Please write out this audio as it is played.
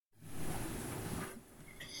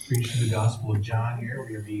Preaching the Gospel of John here. We're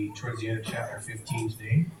going to be towards the end of chapter 15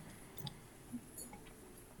 today.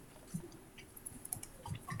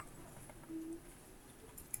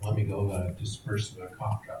 Let me go disperse the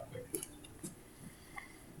cough drop quick.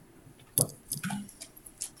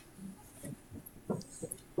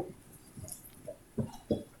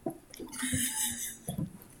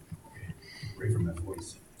 Okay, pray for my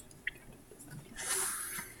voice.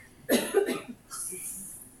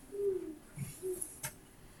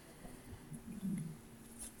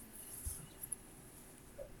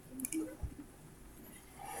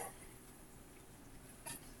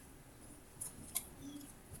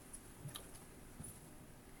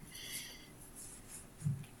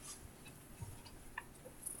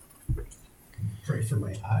 Pray for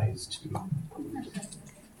my eyes too.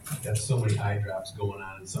 Got so many eye drops going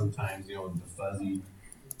on, and sometimes the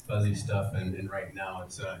fuzzy stuff, and right now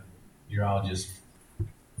it's you're all just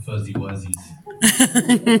fuzzy wuzzies.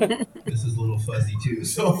 This is a little fuzzy too,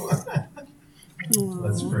 so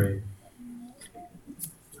let's pray.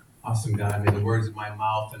 Awesome God, may the words of my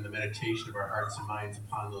mouth and the meditation of our hearts and minds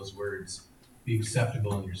upon those words be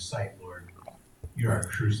acceptable in your sight, Lord. You are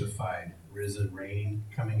crucified, risen, reigning,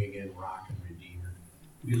 coming again, rock and redeemer.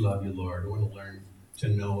 We love you, Lord. We want to learn to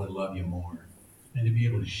know and love you more, and to be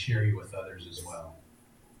able to share you with others as well.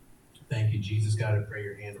 Thank you, Jesus. God, I pray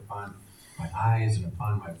your hand upon my eyes and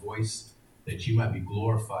upon my voice, that you might be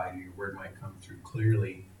glorified and your word might come through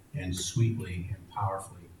clearly and sweetly and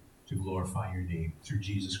powerfully to glorify your name through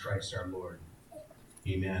Jesus Christ our Lord.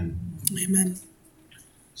 Amen. Amen.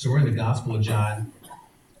 So we're in the Gospel of John,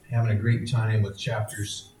 having a great time with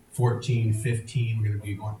chapters 14, 15. We're going to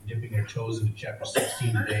be dipping our toes into chapter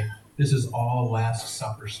 16 today. This is all Last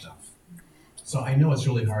Supper stuff. So I know it's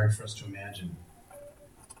really hard for us to imagine,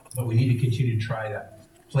 but we need to continue to try to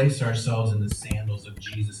place ourselves in the sandals of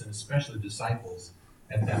Jesus, and especially the disciples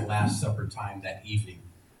at that Last Supper time that evening.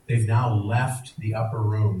 They've now left the upper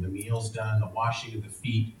room. The meal's done, the washing of the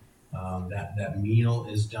feet, that meal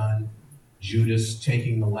is done. Judas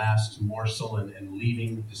taking the last morsel and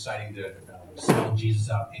leaving, deciding to sell Jesus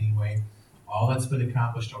out anyway. All that's been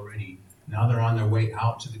accomplished already. Now they're on their way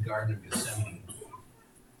out to the Garden of Gethsemane.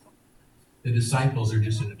 The disciples are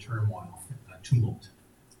just in a turmoil, a tumult.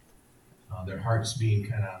 Their hearts being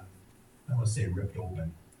kind of, I don't want to say ripped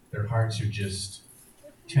open. Their hearts are just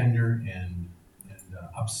tender and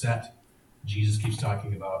upset. Jesus keeps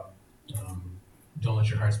talking about, don't let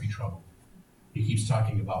your hearts be troubled. He keeps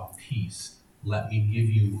talking about peace. Let me give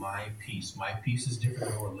you my peace. My peace is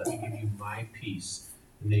different, Lord. Let me give you my peace.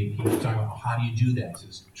 And he keeps talking about, how do you do that? He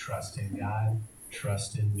says, trust in God,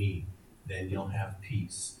 trust in me. Then you'll have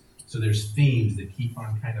peace. So there's themes that keep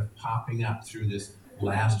on kind of popping up through this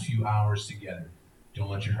last few hours together. Don't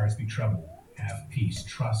let your hearts be troubled. Have peace.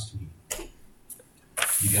 Trust me.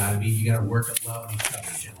 You gotta work at loving each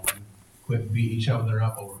other, gentlemen. Quit beating each other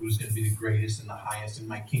up over who's going to be the greatest and the highest in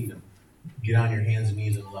my kingdom. Get on your hands and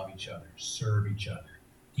knees and love each other. Serve each other.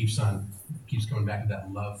 Keeps coming back to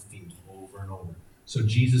that love theme over and over. So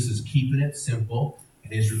Jesus is keeping it simple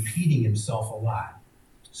and is repeating himself a lot.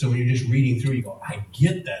 So when you're just reading through, you go, I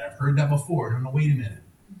get that. I've heard that before. No, wait a minute.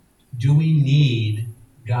 Do we need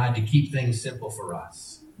God to keep things simple for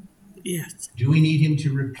us? Yes. Do we need him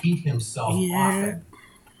to repeat himself often?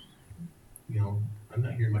 I'm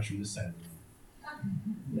not hearing much from this side of the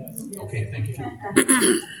room. Okay, thank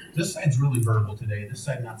you. This side's really verbal today. This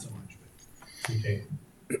side, not so much. But okay.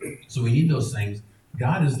 So we need those things.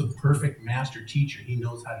 God is the perfect master teacher. He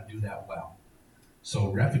knows how to do that well.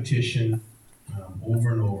 So repetition,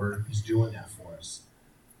 over and over, he's doing that for us.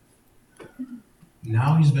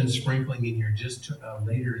 Now he's been sprinkling in here just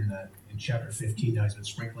later in chapter 15. Now he's been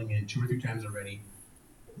sprinkling in 2 or 3 times already.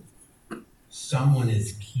 Someone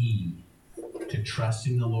is key to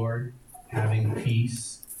trusting the Lord, having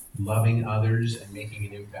peace, loving others, and making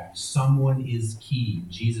an impact. Someone is key.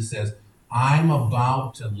 Jesus says, I'm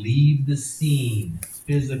about to leave the scene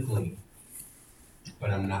physically,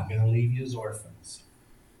 but I'm not going to leave you as orphans.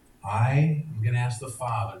 I am going to ask the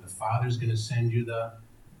Father. The Father's going to send you the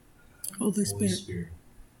Holy Spirit.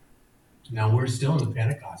 Now, we're still in the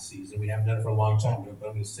Pentecost season. We haven't done it for a long time, but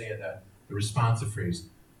I'm going to say it, the responsive phrase.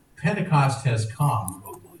 Pentecost has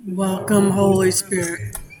come. Welcome, Holy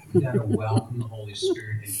Spirit. You got to welcome the Holy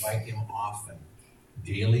Spirit. Invite him often.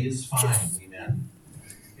 Daily is fine. Amen.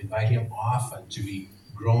 Invite him often to be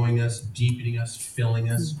growing us, deepening us, filling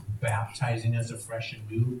us, baptizing us afresh and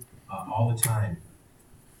new all the time.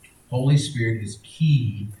 Holy Spirit is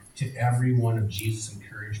key to every one of Jesus'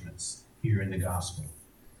 encouragements here in the gospel.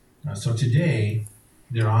 So today,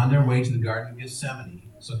 they're on their way to the Garden of Gethsemane.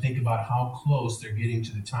 So think about how close they're getting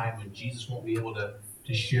to the time when Jesus won't be able to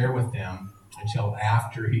to share with them until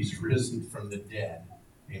after he's risen from the dead.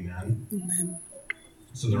 Amen. Amen.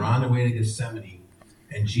 So they're on their way to Gethsemane,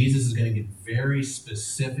 and Jesus is going to get very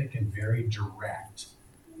specific and very direct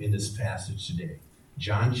in this passage today.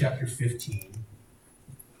 John chapter 15,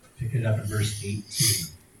 pick it up at verse 18.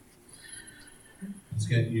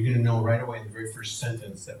 You're going to know right away in the very first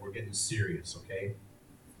sentence that we're getting serious, okay?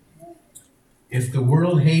 If the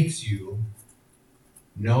world hates you,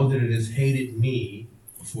 know that it has hated me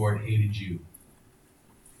before it hated you.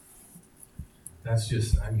 That's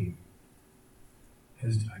just, I'm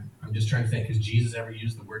just trying to think, has Jesus ever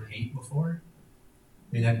used the word hate before?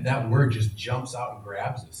 I mean, that word just jumps out and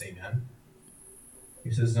grabs us, amen? He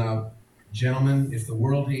says, now, gentlemen, if the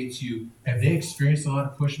world hates you, have they experienced a lot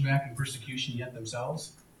of pushback and persecution yet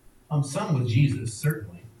themselves? Some with Jesus,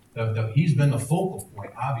 certainly. He's been the focal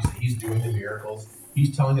point. Obviously, he's doing the miracles.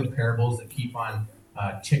 He's telling the parables that keep on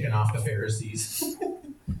ticking off the Pharisees.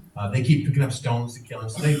 They keep picking up stones to kill him.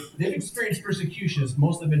 So they've experienced persecution. It's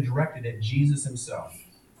mostly been directed at Jesus himself.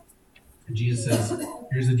 And Jesus says,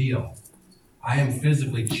 here's the deal. I am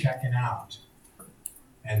physically checking out.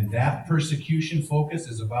 And that persecution focus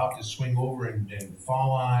is about to swing over and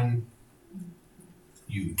fall on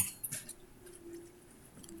you.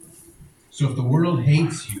 So if the world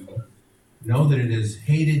hates you, know that it has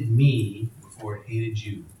hated me before it hated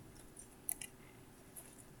you.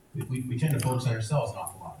 We tend to focus on ourselves an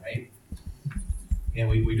awful lot, right? And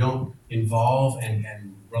we don't involve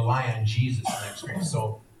and rely on Jesus in that experience.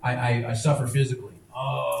 So I suffer physically.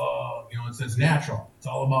 Oh, it's natural. It's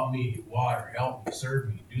all about me. Water, help me, serve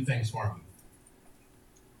me, do things for me.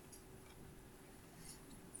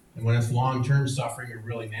 And when it's long-term suffering or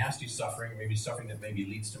really nasty suffering, maybe suffering that maybe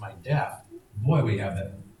leads to my death, boy, we have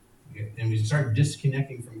that. And we start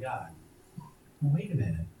disconnecting from God. Well, wait a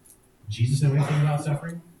minute. Jesus know anything about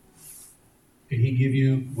suffering? Can he give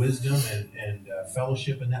you wisdom and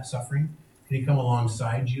fellowship in that suffering? Can he come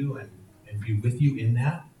alongside you and be with you in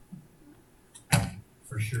that?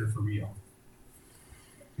 For sure, for real.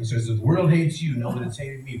 It says, if the world hates you, know that it's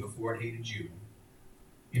hated me before it hated you.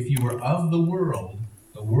 If you were of the world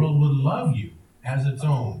would love you as its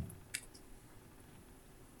own.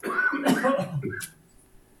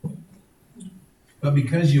 But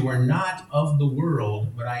because you are not of the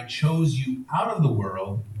world, but I chose you out of the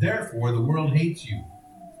world, therefore the world hates you.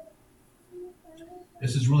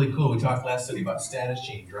 This is really cool. We talked last Sunday about status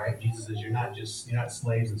change, right? Jesus says you're not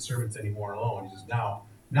slaves and servants anymore alone. He says, now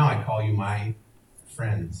I call you my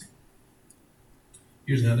friends.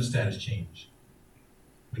 Here's another status change.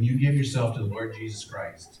 When you give yourself to the Lord Jesus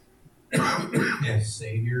Christ as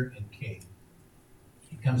Savior and King,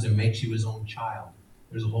 he comes and makes you his own child.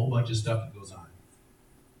 There's a whole bunch of stuff that goes on.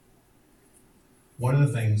 One of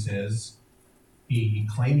the things is he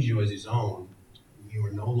claims you as his own. You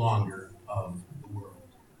are no longer of the world.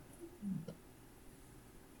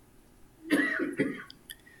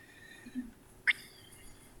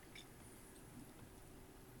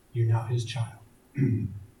 You're now his child.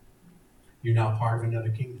 You're now part of another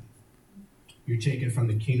kingdom. You're taken from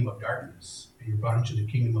the kingdom of darkness and you're brought into the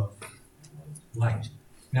kingdom of light.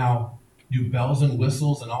 Now, do bells and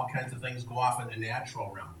whistles and all kinds of things go off in the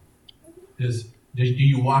natural realm? Do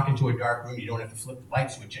you walk into a dark room, you don't have to flip the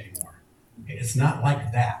light switch anymore? Okay, it's not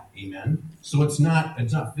like that, amen? So it's not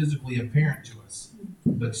physically apparent to us.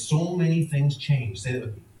 But so many things change. Say that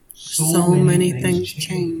with me. So many things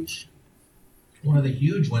change. One of the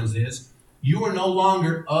huge ones is you are no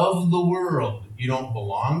longer of the world. You don't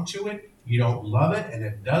belong to it, you don't love it, and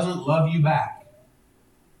it doesn't love you back.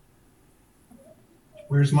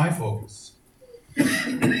 Where's my focus?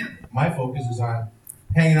 My focus is on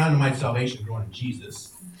hanging on to my salvation, going to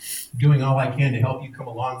Jesus, doing all I can to help you come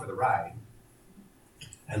along for the ride,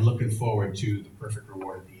 and looking forward to the perfect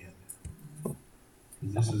reward at the end.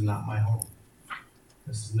 Because this is not my home.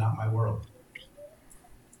 This is not my world.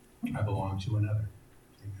 I belong to another.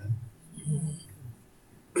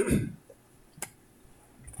 Amen.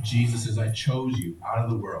 Jesus says, I chose you out of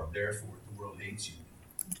the world, therefore the world hates you.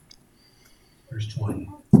 Verse 20.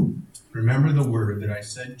 Remember the word that I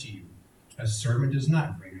said to you. A servant is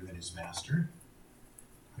not greater than his master.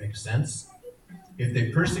 Makes sense? If they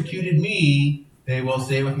persecuted me, they will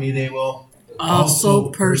say with me, they will also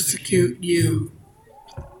persecute you.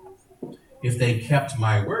 If they kept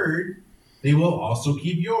my word, they will also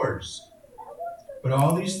keep yours. But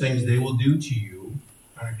all these things they will do to you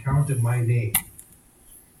on account of my name.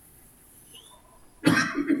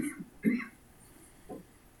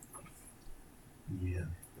 Yeah.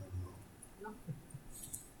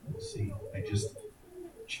 Let's see. I just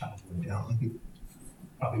chopped one down.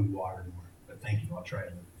 Probably water more. But thank you. I'll try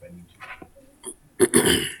it if I need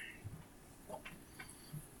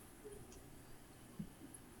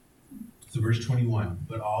So verse 21,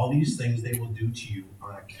 but all these things they will do to you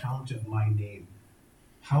on account of my name.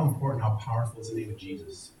 How important, how powerful is the name of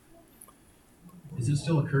Jesus? Is it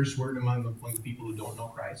still a curse word among people who don't know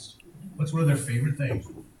Christ? What's one of their favorite things?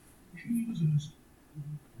 Jesus.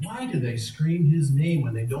 Why do they scream his name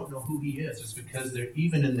when they don't know who he is? It's because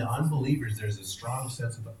even in the unbelievers, there's a strong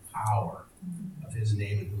sense of the power of his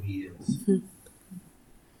name and who he is.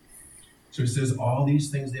 So he says, all these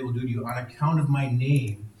things they will do to you on account of my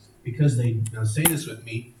name, because now say this with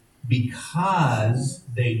me, because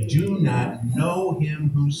they do not know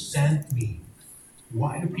him who sent me.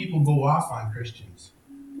 Why do people go off on Christians?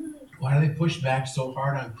 Why do they push back so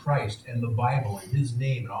hard on Christ and the Bible and his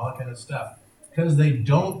name and all that kind of stuff? Because they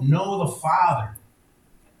don't know the Father.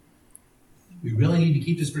 We really need to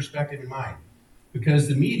keep this perspective in mind. Because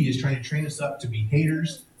the media is trying to train us up to be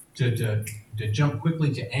haters, to jump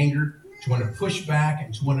quickly to anger, to want to push back,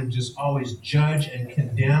 and to want to just always judge and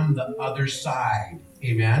condemn the other side.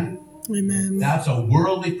 Amen? Amen. That's a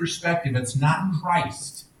worldly perspective. It's not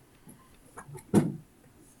Christ.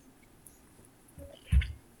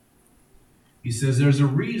 He says there's a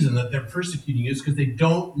reason that they're persecuting you is because they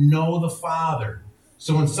don't know the Father.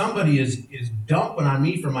 So when somebody is dumping on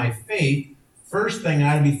me for my faith, first thing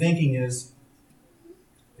I ought to be thinking is,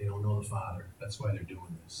 they don't know the Father. That's why they're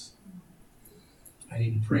doing this. I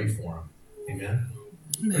need to pray for them. Amen?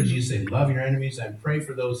 What did Jesus say? Love your enemies and pray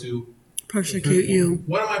for those who persecute you.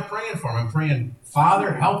 What am I praying for? I'm praying,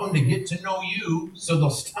 Father, help them to get to know you so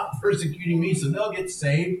they'll stop persecuting me, so they'll get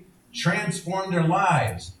saved, transform their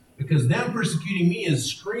lives. Because them persecuting me is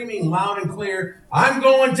screaming loud and clear, I'm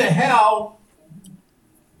going to hell.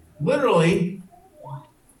 Literally,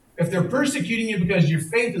 if they're persecuting you because of your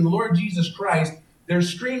faith in the Lord Jesus Christ, they're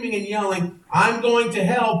screaming and yelling, I'm going to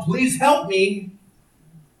hell, please help me.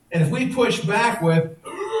 And if we push back with,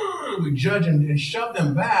 we judge and shove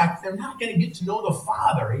them back, they're not going to get to know the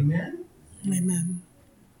Father. Amen? Amen.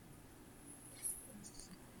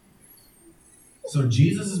 So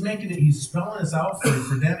Jesus is making it, he's spelling this out for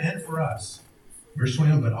them and for us. Verse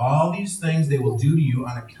 21, but all these things they will do to you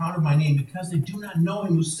on account of my name because they do not know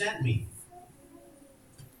him who sent me.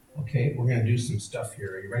 Okay, we're going to do some stuff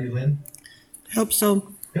here. Are you ready, Lynn? Hope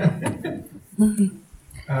so.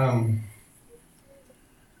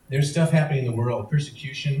 There's stuff happening in the world.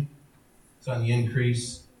 Persecution is on the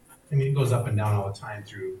increase. I mean, it goes up and down all the time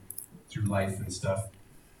through life and stuff.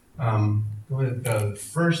 Go ahead. The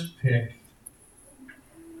first pick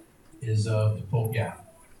is the Pope. Yeah.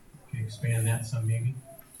 Can you expand that some, maybe?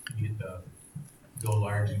 You get the go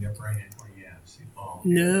large in the upper right hand corner. Yeah. See,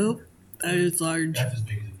 Nope. That is large. That's as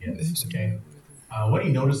big as it gets. Okay. What do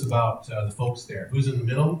you notice about the folks there? Who's in the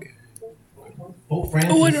middle? Pope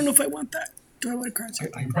Francis. Oh, I don't know if I want that. Do I want to cross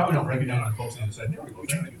it? You probably don't recognize the folks on the side. There we go.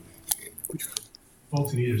 Thank you.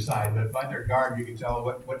 Folks on either side, but by their garb, you can tell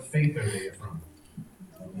what faith are they from.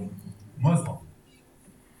 Muslim.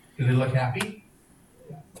 Do they look happy?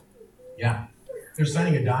 Yeah. They're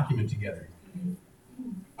signing a document together.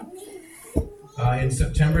 In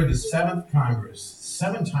September, the 7th Congress,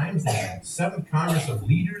 7 times they had, 7th Congress of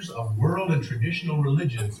Leaders of World and Traditional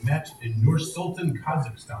Religions met in Nur-Sultan,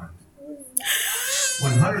 Kazakhstan.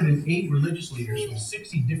 108 religious leaders from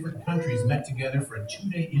 60 different countries met together for a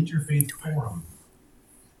 2-day interfaith forum.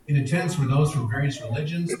 In attendance were those from various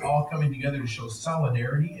religions, all coming together to show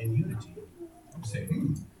solidarity and unity. Say,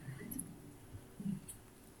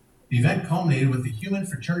 The event culminated with the Human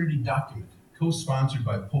Fraternity document, co-sponsored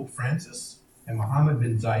by Pope Francis and Mohammed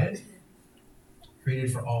bin Zayed,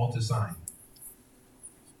 created for all to sign.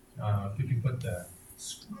 If we can put the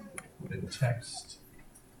text.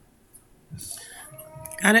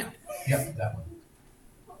 Got it? Yep, that one.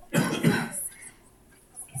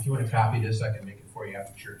 If you want to copy this, I can make it for you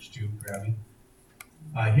after church too. Grab me.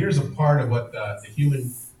 Here's a part of what the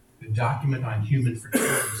document on human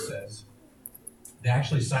fraternity says. They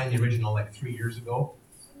actually signed the original like 3 years ago,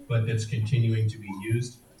 but it's continuing to be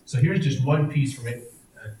used. So here's just one piece from it.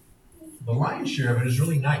 The lion's share of it is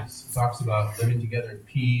really nice. It talks about living together in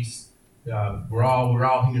peace. We're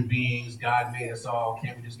all human beings. God made us all.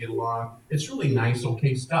 Can't we just get along? It's really nice,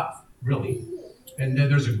 okay stuff, really. And then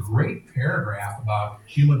there's a great paragraph about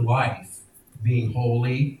human life being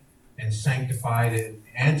holy and sanctified and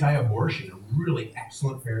anti-abortion. A really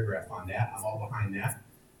excellent paragraph on that. I'm all behind that.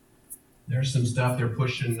 There's some stuff they're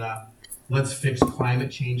pushing. Let's fix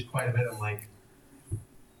climate change quite a bit. I'm like,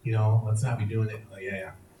 let's not be doing it. Like,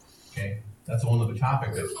 yeah. Okay, that's a whole other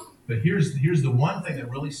topic. But here's the one thing that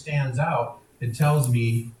really stands out. It tells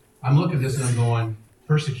me, I'm looking at this and I'm going,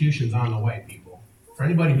 persecution's on the way, people. For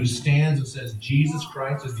anybody who stands and says Jesus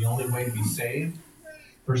Christ is the only way to be saved,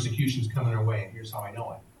 persecution is coming our way. And here's how I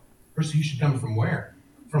know it. Persecution coming from where?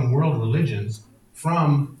 From world religions,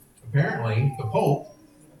 from apparently the Pope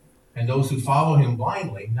and those who follow him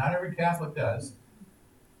blindly. Not every Catholic does.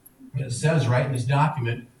 But it says right in this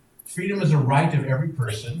document, freedom is a right of every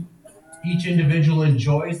person. Each individual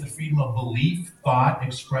enjoys the freedom of belief, thought,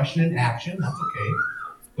 expression, and action. That's okay.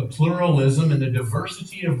 The pluralism and the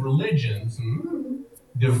diversity of religions,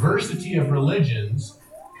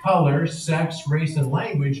 color, sex, race, and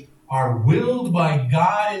language are willed by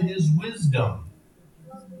God in his wisdom.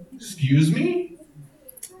 Excuse me?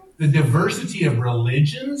 The diversity of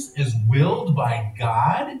religions is willed by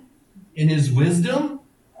God in his wisdom?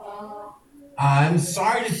 I'm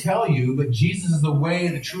sorry to tell you, but Jesus is the way,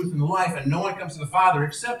 the truth, and the life, and no one comes to the Father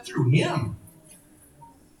except through him.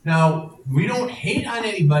 Now, we don't hate on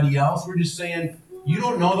anybody else. We're just saying, you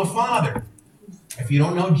don't know the Father. If you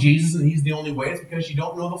don't know Jesus and he's the only way, it's because you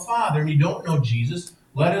don't know the Father and you don't know Jesus.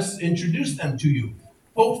 Let us introduce them to you.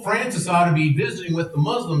 Pope Francis ought to be visiting with the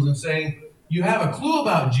Muslims and saying, you have a clue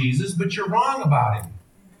about Jesus, but you're wrong about him.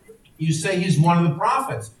 You say he's one of the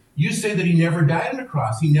prophets. You say that he never died on the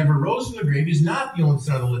cross. He never rose from the grave. He's not the only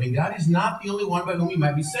Son of the living God. He's not the only one by whom you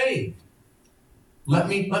might be saved. Let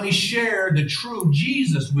me share the true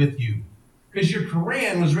Jesus with you. Because your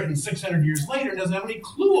Quran was written 600 years later and doesn't have any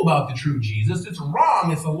clue about the true Jesus. It's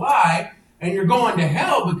wrong. It's a lie. And you're going to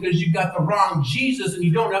hell because you got the wrong Jesus and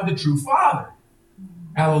you don't have the true Father.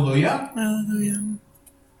 Hallelujah. Hallelujah.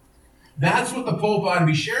 That's what the Pope ought to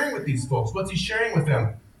be sharing with these folks. What's he sharing with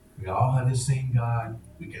them? We all have the same God.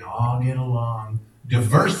 We can all get along.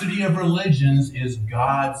 Diversity of religions is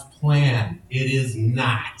God's plan. It is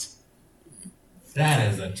not.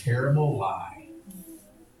 That is a terrible lie.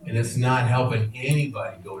 And it's not helping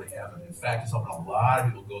anybody go to heaven. In fact, it's helping a lot of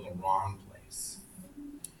people go the wrong place.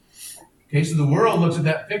 Okay, so the world looks at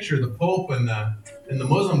that picture of the Pope and the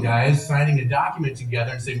Muslim guys signing a document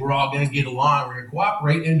together and saying, we're all going to get along, we're going to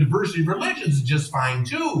cooperate, and diversity of religions is just fine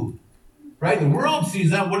too. Right? The world sees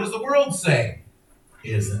that. What does the world say?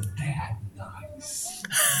 Isn't that nice?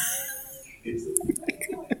 Isn't that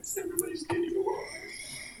nice? Everybody's getting along.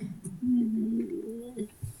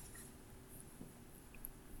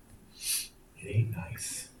 It ain't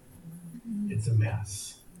nice. It's a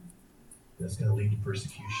mess. That's going to lead to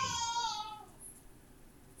persecution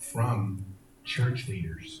from church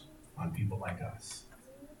leaders on people like us.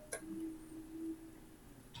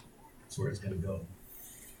 That's where it's going to go.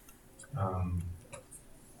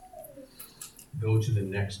 Go to the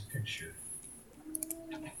next picture.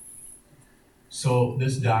 So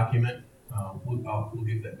this document, we'll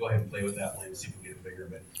get that. Go ahead and play with that one and see if we can get it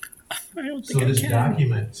bigger. But so this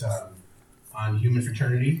document on human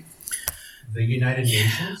fraternity, the United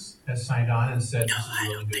Nations has signed on and said this is a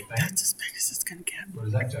really good thing. That's as big as it's going to get. What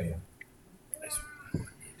does that tell you?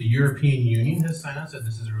 The European Union has signed on and said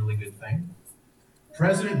this is a really good thing.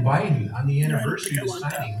 President Biden, on the anniversary of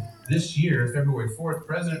signing this year, February 4th,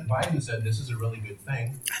 President Biden said this is a really good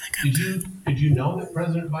thing. Did you know that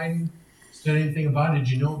President Biden said anything about it? Did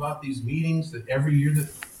you know about these meetings that every year that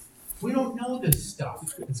we don't know this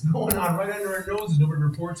stuff? It's going on right under our noses. Nobody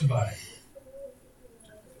reports about it.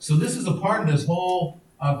 So this is a part of this whole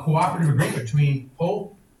cooperative agreement between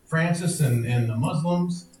Pope Francis and the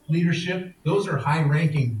Muslims leadership. Those are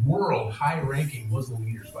high-ranking Muslim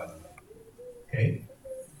leaders, by the way.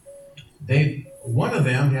 Okay, one of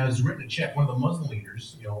them has written a check. One of the Muslim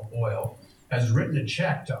leaders, oil, has written a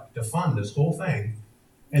check to fund this whole thing,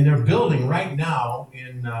 and they're building right now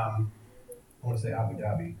in I want to say Abu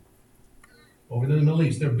Dhabi, over in the Middle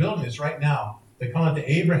East. They're building this right now. They call it the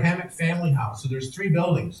Abrahamic Family House. So there's 3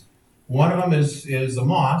 buildings. One of them is a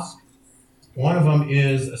mosque, one of them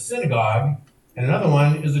is a synagogue, and another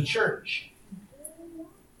one is a church.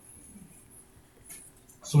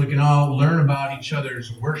 So we can all learn about each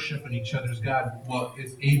other's worship and each other's God. Well,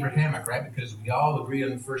 it's Abrahamic, right? Because we all agree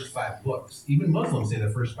on the first 5 books. Even Muslims say the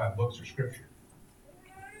first 5 books are scripture.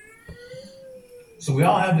 So we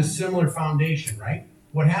all have this similar foundation, right?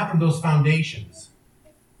 What happened to those foundations?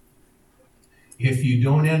 If you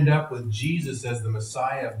don't end up with Jesus as the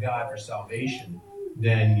Messiah of God for salvation,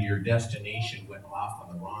 then your destination went off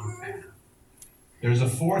on the wrong path. There's a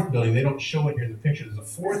 4th building. They don't show it here in the picture. There's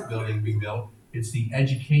a 4th building being built. It's the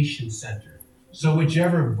education center. So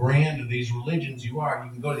whichever brand of these religions you are, you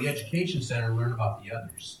can go to the education center and learn about the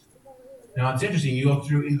others. Now, it's interesting. You go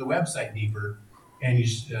through into the website deeper, and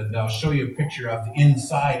they'll show you a picture of the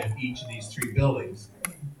inside of each of these 3 buildings.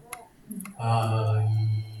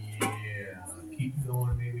 Keep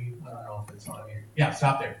going, maybe. I don't know if it's on here. Yeah,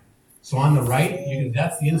 stop there. So on the right,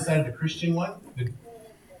 that's the inside of the Christian one.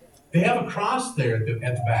 They have a cross there at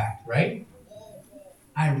the back, right?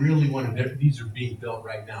 I really wonder, these are being built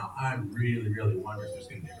right now. I really, really wonder if there's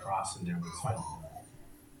going to be a cross in there when it's finally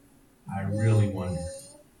done. I really wonder.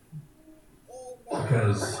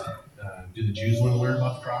 Because do the Jews want to learn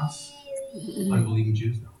about the cross? Unbelieving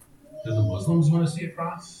Jews? No. Do the Muslims want to see a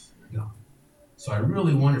cross? No. So I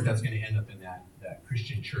really wonder if that's going to end up in that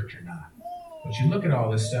Christian church or not. But you look at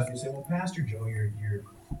all this stuff and you say, well, Pastor Joe, you're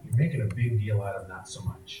making a big deal out of not so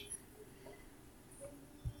much.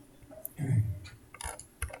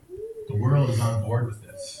 The world is on board with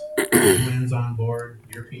this. UN's on board,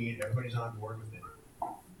 European, everybody's on board with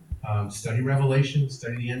it. Study Revelation,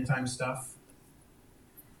 study the end time stuff.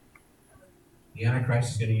 The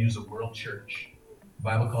Antichrist is going to use a world church. The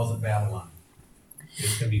Bible calls it Babylon.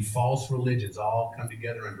 It's going to be false religions all come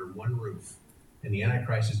together under one roof. And the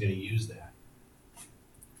Antichrist is going to use that.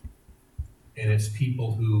 And it's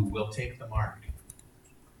people who will take the mark.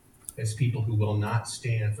 It's people who will not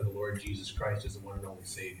stand for the Lord Jesus Christ as the one and only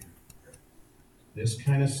Savior. This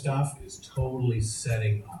kind of stuff is totally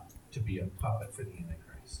setting up to be a puppet for the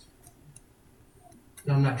Antichrist.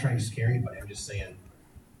 Now, I'm not trying to scare anybody. I'm just saying,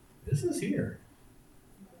 this is here.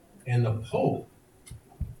 And the Pope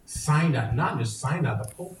signed up, not just signed up,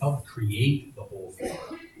 the Pope helped create the whole thing.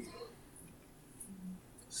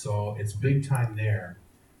 So it's big time there.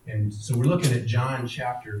 And so we're looking at John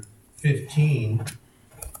chapter 15,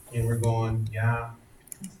 and we're going,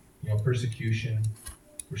 persecution.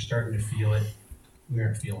 We're starting to feel it. We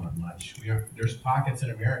aren't feeling it much. There's pockets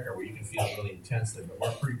in America where you can feel it really intensely, but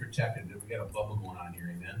we're pretty protected. We got a bubble going on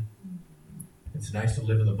here, amen? It's nice to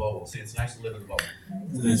live in the bubble. See, it's nice to live in the bubble.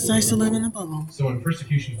 It's nice to live in a bubble. So when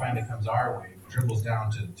persecution finally comes our way, dribbles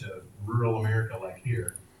down to rural America like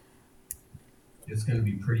here, it's going to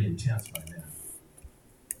be pretty intense by then.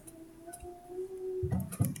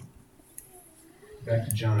 Back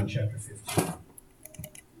to John chapter 15,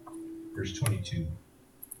 verse 22.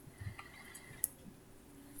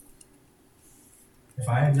 If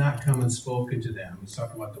I had not come and spoken to them, he's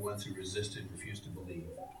talking about the ones who resisted and refused to believe.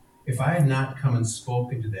 If I had not come and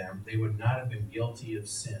spoken to them, they would not have been guilty of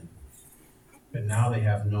sin. But now they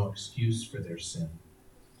have no excuse for their sin.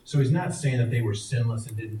 So he's not saying that they were sinless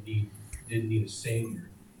and didn't need a Savior.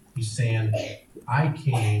 He's saying, I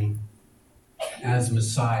came as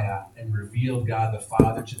Messiah and revealed God the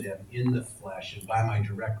Father to them in the flesh and by my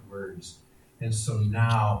direct words. And so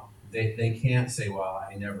now they can't say, well,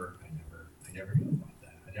 I never knew about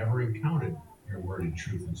that. I never encountered your word in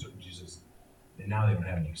truth. And so Jesus, and now they don't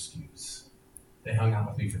have an excuse. They hung out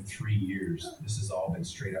with me for 3 years. This has all been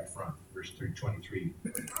straight up front. Verse 323.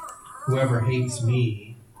 Whoever hates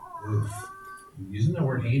me, I'm using the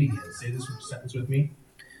word hate again. Say this sentence with me.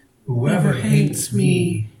 Whoever hates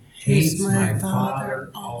me hates my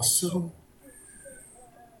Father also.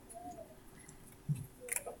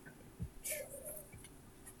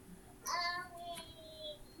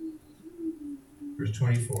 Verse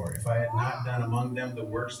 24, if I had not done among them the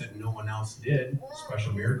works that no one else did,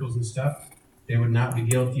 special miracles and stuff, they would not be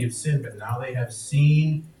guilty of sin. But now they have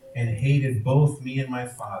seen and hated both me and my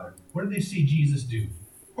Father. What did they see Jesus do?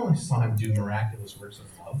 Well, they saw him do miraculous works of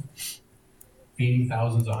love, feeding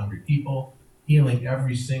thousands of hungry people, healing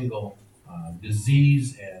every single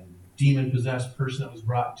disease and demon-possessed person that was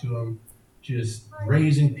brought to him, just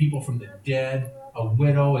raising people from the dead. A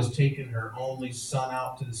widow has taken her only son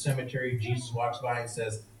out to the cemetery. Jesus walks by and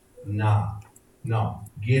says, no,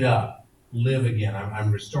 get up, live again.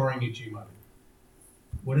 I'm restoring you to your mother.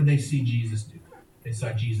 What did they see Jesus do? They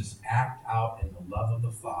saw Jesus act out in the love of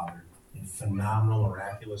the Father in phenomenal,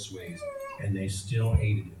 miraculous ways, and they still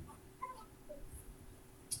hated him.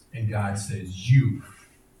 And God says, you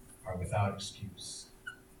are without excuse.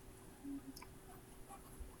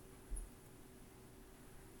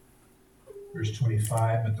 Verse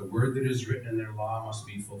 25, but the word that is written in their law must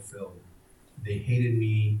be fulfilled. They hated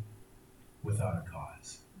me without a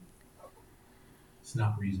cause. It's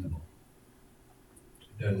not reasonable.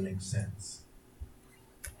 It doesn't make sense.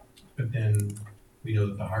 But then we know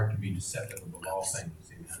that the heart can be deceptive above all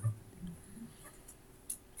things. Amen.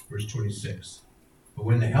 Verse 26, but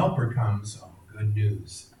when the helper comes, good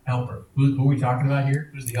news. Helper. Who are we talking about here?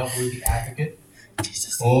 Who's the helper? Who's the advocate?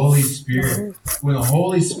 Jesus. Holy Spirit. When the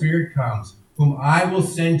Holy Spirit comes, whom I will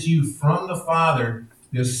send to you from the Father,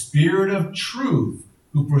 the Spirit of truth,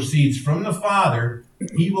 who proceeds from the Father,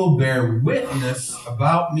 he will bear witness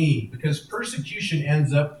about me. Because persecution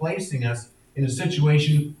ends up placing us in a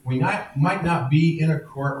situation we might not be in a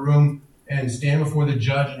courtroom and stand before the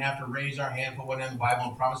judge and have to raise our hand, put one in the Bible,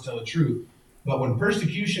 and promise to tell the truth. But when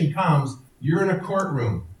persecution comes, you're in a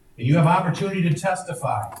courtroom and you have opportunity to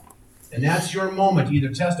testify. And that's your moment to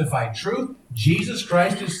either testify truth, Jesus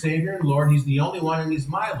Christ is Savior and Lord, He's the only one and He's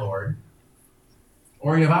my Lord,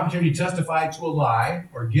 or you have opportunity to testify to a lie,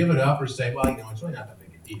 or give it up, or say, well, it's really not that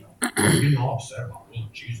big a deal. You're getting all upset about, oh,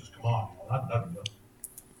 Jesus, come on, not that big a deal.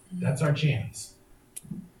 That's our chance.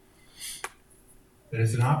 But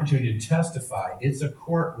it's an opportunity to testify. It's a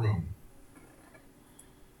courtroom.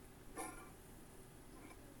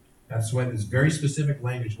 That's why there's very specific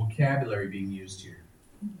language, vocabulary being used here.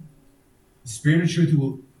 The Spirit of truth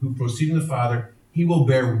who proceeds from the Father, He will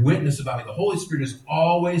bear witness about me. The Holy Spirit is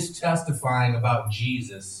always testifying about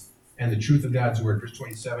Jesus and the truth of God's word. Verse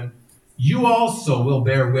 27, you also will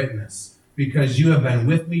bear witness because you have been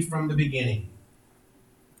with me from the beginning.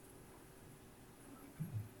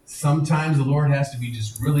 Sometimes the Lord has to be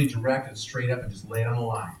just really direct and straight up and just lay it on the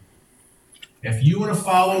line. If you want to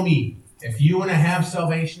follow me, if you want to have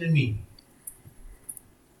salvation in me,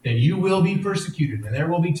 then you will be persecuted. And there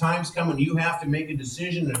will be times coming you have to make a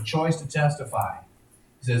decision and a choice to testify.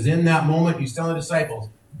 He says, in that moment, He's telling the disciples,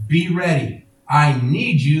 be ready. I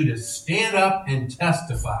need you to stand up and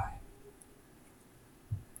testify.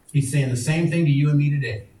 He's saying the same thing to you and me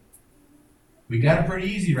today. We got it pretty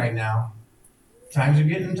easy right now. Times are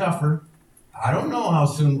getting tougher. I don't know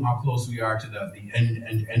how close we are to the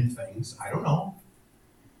end things. I don't know.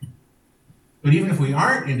 But even if we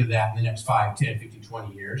aren't into that in the next 5, 10, 15,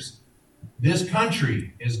 20 years, this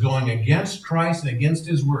country is going against Christ and against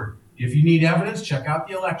His word. If you need evidence, check out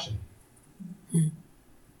the election.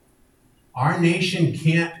 Our nation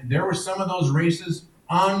can't, there were some of those races,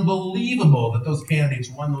 unbelievable that those candidates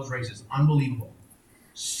won those races. Unbelievable.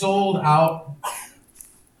 Sold out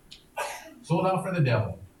for the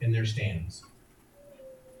devil in their stands.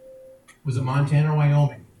 Was it Montana or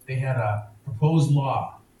Wyoming? They had a proposed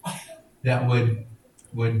law that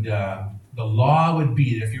the law would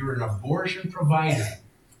be that if you were an abortion provider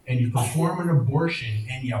and you perform an abortion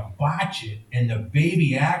and you botch it and the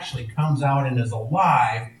baby actually comes out and is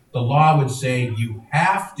alive, the law would say you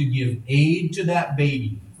have to give aid to that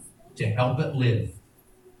baby to help it live.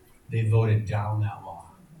 They voted down that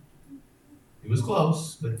law. It was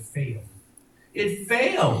close, but it failed. It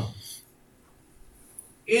failed.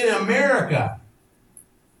 In America,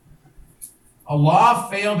 a law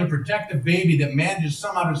failed to protect a baby that manages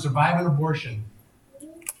somehow to survive an abortion.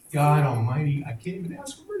 God Almighty, I can't even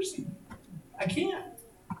ask for mercy. I can't.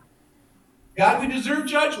 God, we deserve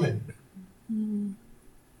judgment.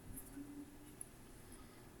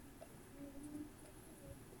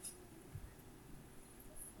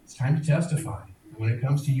 It's time to testify. And when it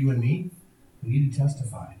comes to you and me, we need to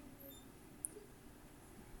testify.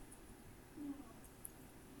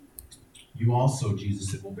 You also, Jesus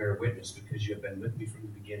said, will bear witness because you have been with me from the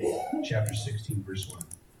beginning. Chapter 16, verse 1.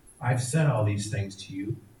 I've said all these things to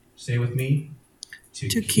you. Say with me.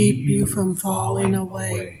 To keep you from falling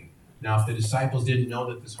away. Now, if the disciples didn't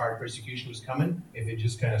know that this hard persecution was coming, if it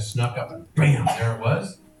just kind of snuck up and bam, there it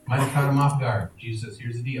was, might have caught them off guard. Jesus says,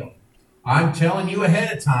 here's the deal. I'm telling you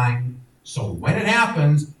ahead of time, so when it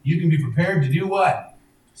happens, you can be prepared to do what?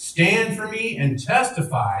 Stand for me and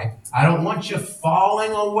testify. I don't want you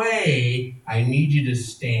falling away. I need you to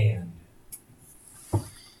stand.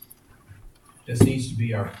 This needs to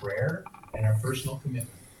be our prayer and our personal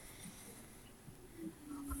commitment.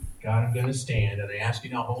 God, I'm going to stand, and I ask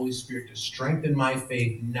you now, Holy Spirit, to strengthen my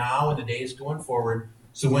faith now in the days going forward,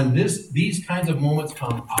 so when these kinds of moments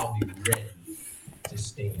come, I'll be ready to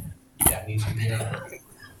stand. That needs to be our prayer.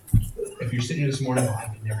 If you're sitting here this morning, I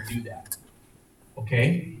can never do that.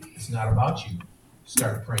 Okay? It's not about you.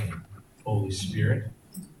 Start praying. Holy Spirit,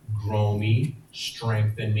 grow me,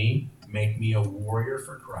 strengthen me, make me a warrior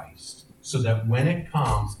for Christ, so that when it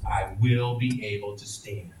comes, I will be able to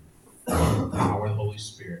stand in the power of the Holy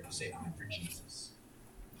Spirit and say, I'm for Jesus.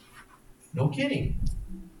 No kidding.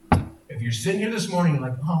 If you're sitting here this morning and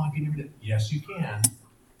like, oh, I can never do it. Yes, you can.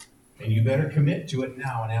 And you better commit to it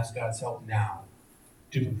now and ask God's help now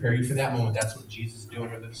to prepare you for that moment. That's what Jesus is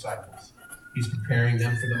doing with the disciples. He's preparing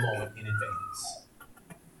them for the moment in advance.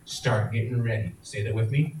 Start getting ready. Say that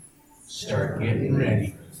with me. Start getting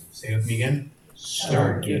ready. Say it with me again.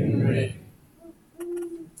 Start getting ready.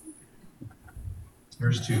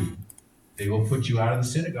 Verse 2. They will put you out of the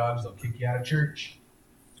synagogues. They'll kick you out of church.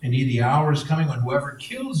 Indeed, the hour is coming when whoever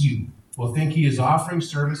kills you will think he is offering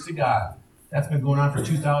service to God. That's been going on for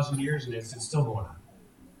 2,000 years, and it's still going on.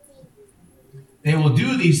 They will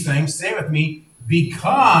do these things, say with me,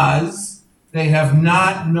 because they have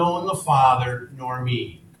not known the Father nor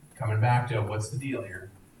me. Coming back to what's the deal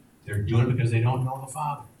here? They're doing it because they don't know the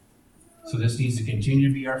Father. So this needs to continue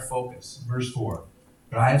to be our focus. Verse 4.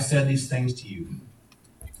 But I have said these things to you,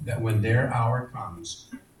 that when their hour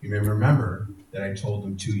comes, You remember that I told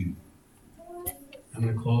them to you. I'm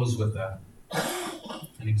going to close with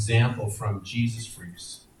an example from Jesus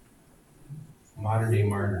Freaks, modern day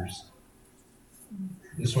martyrs.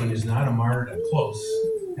 This one is not a martyrdom, close.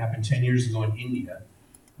 Happened 10 years ago in India.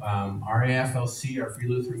 Our AFLC, our Free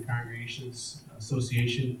Lutheran Congregations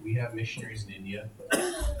Association, we have missionaries in India.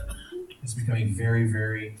 It's becoming very,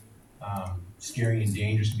 very scary and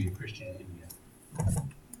dangerous to be a Christian in India.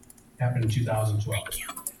 Happened in 2012.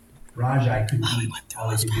 Rajai couldn't eat. All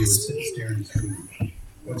he could do was sit and stare at his food.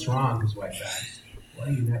 What's wrong? His wife asked. Why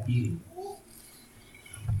are you not eating?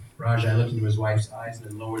 Rajai looked into his wife's eyes and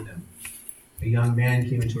then lowered them. A young man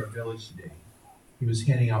came into our village today. He was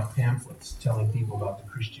handing out pamphlets telling people about the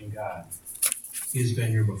Christian God. He has been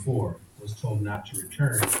here before, was told not to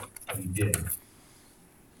return, but he did.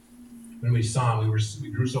 When we saw him, we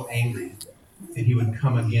grew so angry that he would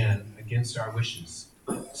come again against our wishes.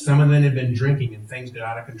 Some of them had been drinking and things got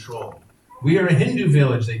out of control. We are a Hindu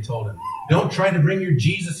village, they told him. Don't try to bring your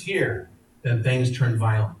Jesus here. Then things turned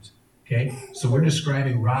violent. Okay? So we're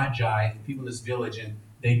describing Rajai and people in this village, and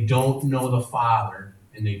they don't know the Father,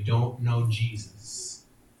 and they don't know Jesus.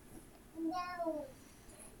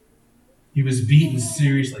 He was beaten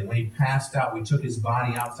seriously. When he passed out, we took his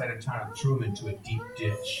body outside of town and threw him into a deep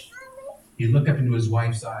ditch. He looked up into his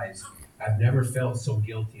wife's eyes. I've never felt so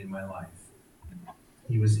guilty in my life.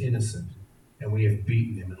 He was innocent, and we have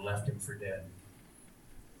beaten him and left him for dead.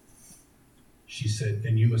 She said,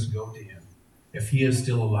 then you must go to him. If he is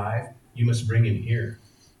still alive, you must bring him here.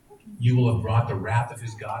 You will have brought the wrath of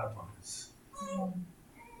his God upon us.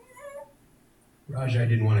 Rajai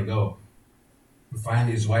didn't want to go. But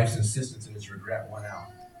finally, his wife's insistence and his regret won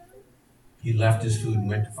out. He left his food and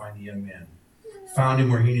went to find the young man. Found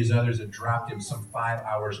him where he and his others had dropped him some 5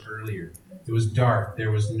 hours earlier. It was dark.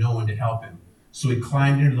 There was no one to help him. So he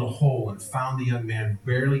climbed into the hole and found the young man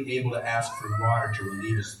barely able to ask for water to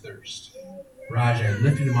relieve his thirst. Rajai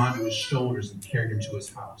lifted him onto his shoulders and carried him to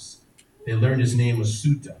his house. They learned his name was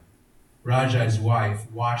Sutta. Rajai's wife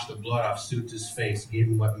washed the blood off Sutta's face, gave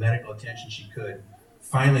him what medical attention she could.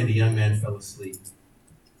 Finally, the young man fell asleep.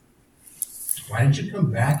 Why didn't you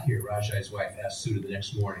come back here? Rajai's wife asked Sutta the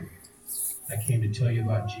next morning. I came to tell you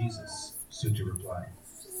about Jesus, Sutta replied.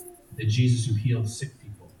 The Jesus who healed sick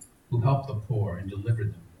people, who helped the poor and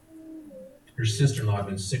delivered them. Her sister-in-law had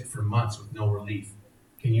been sick for months with no relief.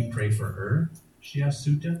 Can you pray for her? She asked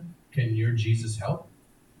Sutta. Can your Jesus help?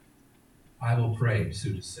 I will pray,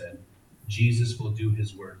 Sutta said. Jesus will do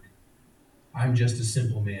his work. I'm just a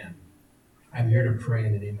simple man. I'm here to pray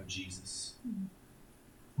in the name of Jesus.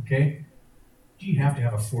 Okay? Do you have to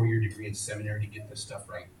have a 4-year degree in seminary to get this stuff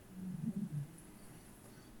right?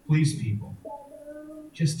 Please, people,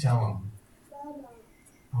 just tell them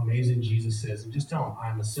how amazing Jesus is. And just tell them,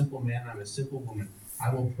 I'm a simple man, I'm a simple woman.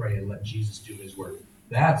 I will pray and let Jesus do his work.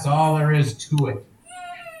 That's all there is to it.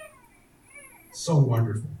 So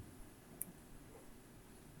wonderful.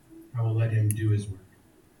 I will let him do his work.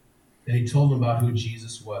 Then he told them about who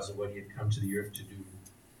Jesus was and what he had come to the earth to do.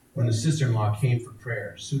 When the sister-in-law came for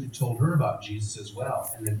prayer, Sutta told her about Jesus as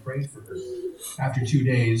well and then prayed for her. After 2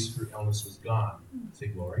 days, her illness was gone. Say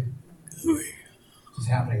glory. This is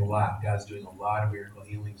happening a lot. God's doing a lot of miracle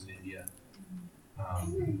healings in India.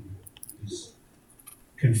 He's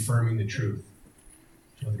confirming the truth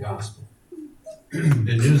of the gospel.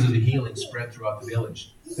 The news of the healing spread throughout the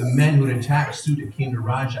village. The men who had attacked Sutta came to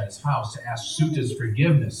Rajai's house to ask Sutta's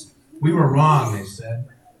forgiveness. We were wrong, they said.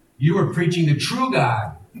 You were preaching the true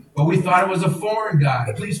God, but we thought it was a foreign God.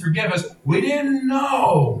 Please forgive us. We didn't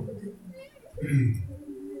know.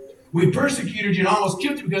 We persecuted you and almost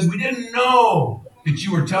killed you because we didn't know that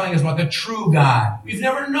you were telling us about the true God. We've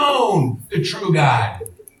never known the true God.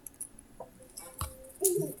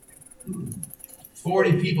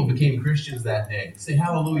 40 people became Christians that day. Say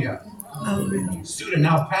hallelujah. Hallelujah. Sutta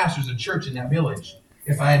now pastors a church in that village.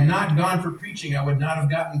 If I had not gone for preaching, I would not have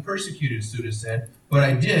gotten persecuted, Sutta said. But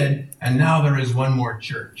I did, and now there is one more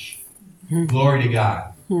church. Glory to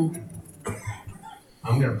God. I'm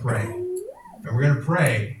going to pray. And we're going to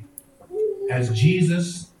pray as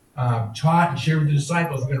Jesus taught and shared with the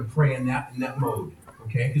disciples. We're going to pray in that mode.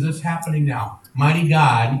 Okay? Because it's happening now. Mighty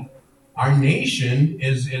God, our nation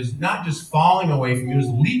is not just falling away from you, it's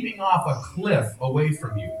leaping off a cliff away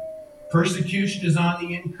from you. Persecution is on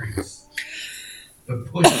the increase. The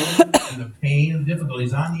pushing and the pain and difficulty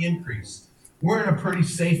is on the increase. We're in a pretty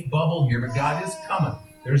safe bubble here, but God is coming.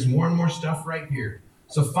 There's more and more stuff right here.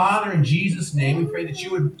 So, Father, in Jesus' name, we pray that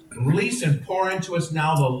you would release and pour into us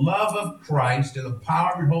now the love of Christ and the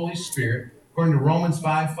power of your Holy Spirit, according to Romans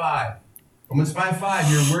 5:5. Romans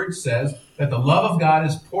 5:5, your word says that the love of God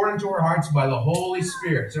is poured into our hearts by the Holy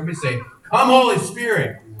Spirit. So everybody say, come Holy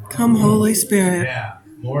Spirit. Come, Holy Spirit. Yeah,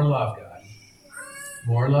 more love, God.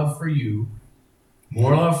 More love for you.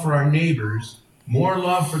 More love for our neighbors. More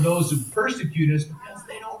love for those who persecute us because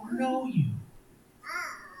they don't know you.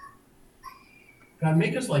 God,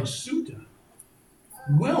 make us like Suta,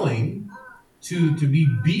 willing to be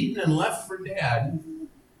beaten and left for dead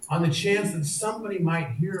on the chance that somebody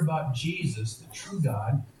might hear about Jesus, the true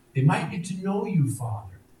God. They might get to know you,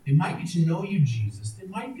 Father. They might get to know you, Jesus. They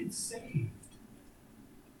might get saved.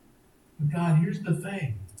 But God, here's the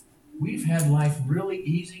thing. We've had life really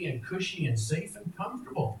easy and cushy and safe and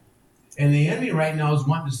comfortable. And the enemy right now is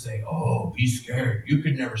wanting to say, oh, be scared. You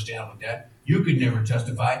could never stand up with that. You could never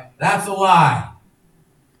testify. That's a lie.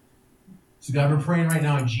 So God, we're praying right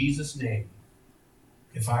now in Jesus' name.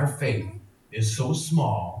 If our faith is so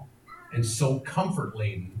small and so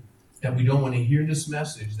comfort-laden that we don't want to hear this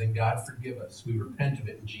message, then God, forgive us. We repent of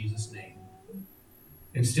it in Jesus' name.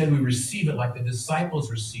 Instead, we receive it like the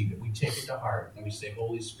disciples received it. We take it to heart and we say,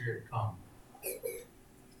 Holy Spirit, come.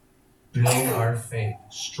 Build our faith.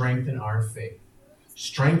 Strengthen our faith.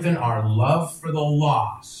 Strengthen our love for the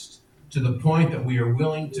lost to the point that we are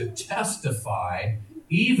willing to testify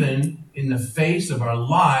even in the face of our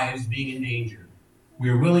lives being in danger. We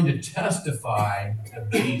are willing to testify of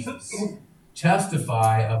Jesus.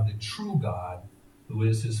 Testify of the true God who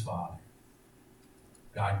is his Father.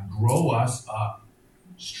 God, grow us up.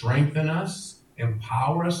 Strengthen us,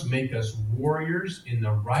 empower us, make us warriors in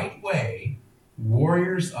the right way,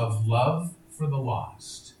 warriors of love for the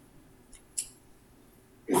lost.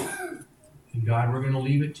 And God, we're going to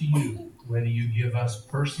leave it to you, whether you give us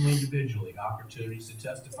personally, individually, opportunities to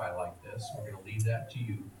testify like this. We're going to leave that to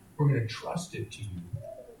you. We're going to trust it to you.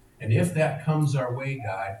 And if that comes our way,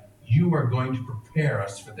 God, you are going to prepare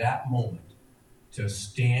us for that moment to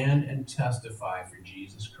stand and testify for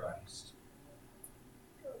Jesus Christ.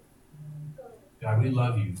 God, we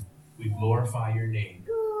love you. We glorify your name.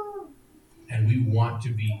 And we want to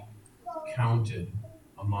be counted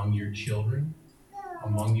among your children,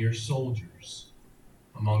 among your soldiers,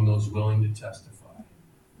 among those willing to testify.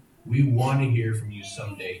 We want to hear from you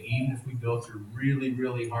someday, even if we go through really,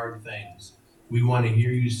 really hard things. We want to hear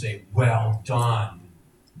you say, well done,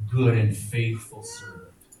 good and faithful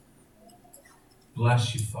servant.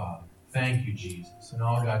 Bless you, Father. Thank you, Jesus. And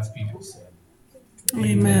all God's people said,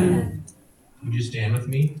 Amen. Would you stand with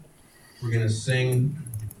me? We're going to sing,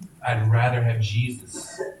 I'd Rather Have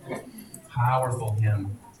Jesus. Powerful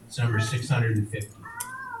hymn. It's number 650.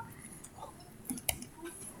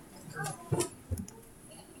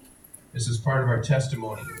 This is part of our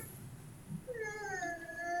testimony.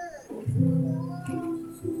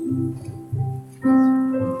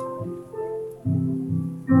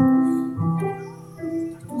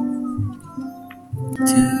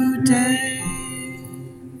 Today.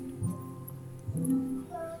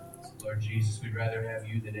 Lord Jesus, we'd rather have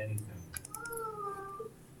you than anything.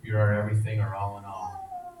 You're our everything, our all in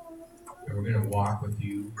all. And we're going to walk with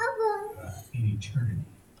you in eternity.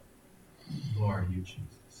 Lord, you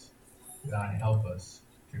Jesus. God, help us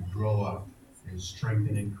to grow up and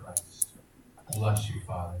strengthen in Christ. Bless you,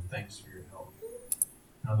 Father. Thanks for your help.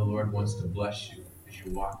 Now the Lord wants to bless you as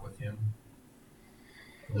you walk with him.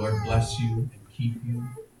 The Lord bless you and keep you.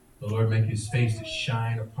 The Lord make his face to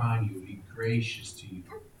shine upon you and be gracious to you.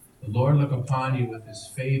 The Lord look upon you with his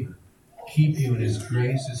favor, keep you in his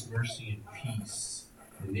grace, his mercy, and peace.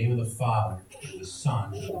 In the name of the Father, and the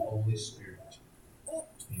Son, and the Holy Spirit.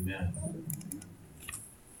 Amen.